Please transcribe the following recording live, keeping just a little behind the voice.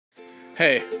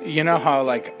Hey, you know how,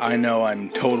 like, I know I'm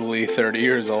totally 30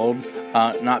 years old?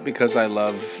 Not because I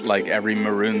love, like, every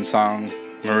Maroon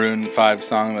 5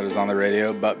 song that is on the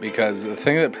radio, but because the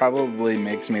thing that probably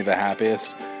makes me the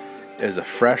happiest is a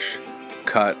fresh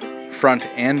cut front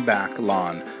and back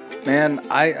lawn. Man,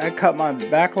 I cut my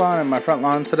back lawn and my front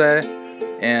lawn today,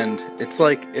 and it's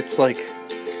like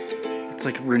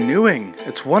renewing.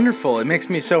 It's wonderful. It makes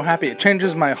me so happy. It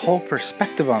changes my whole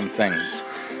perspective on things.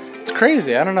 It's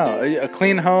crazy. I don't know. A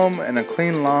clean home and a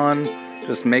clean lawn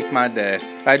just make my day.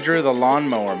 I drew the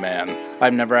Lawnmower Man.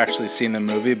 I've never actually seen the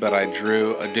movie, but I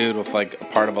drew a dude with like a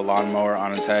part of a lawnmower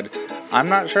on his head. I'm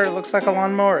not sure it looks like a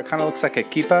lawnmower. It kind of looks like a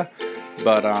kippa,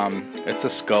 but it's a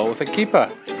skull with a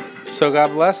kippa. So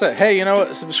God bless it. Hey, you know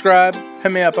what? Subscribe.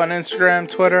 Hit me up on Instagram,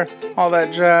 Twitter, all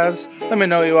that jazz. Let me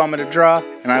know what you want me to draw,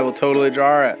 and I will totally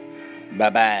draw it.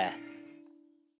 Bye-bye.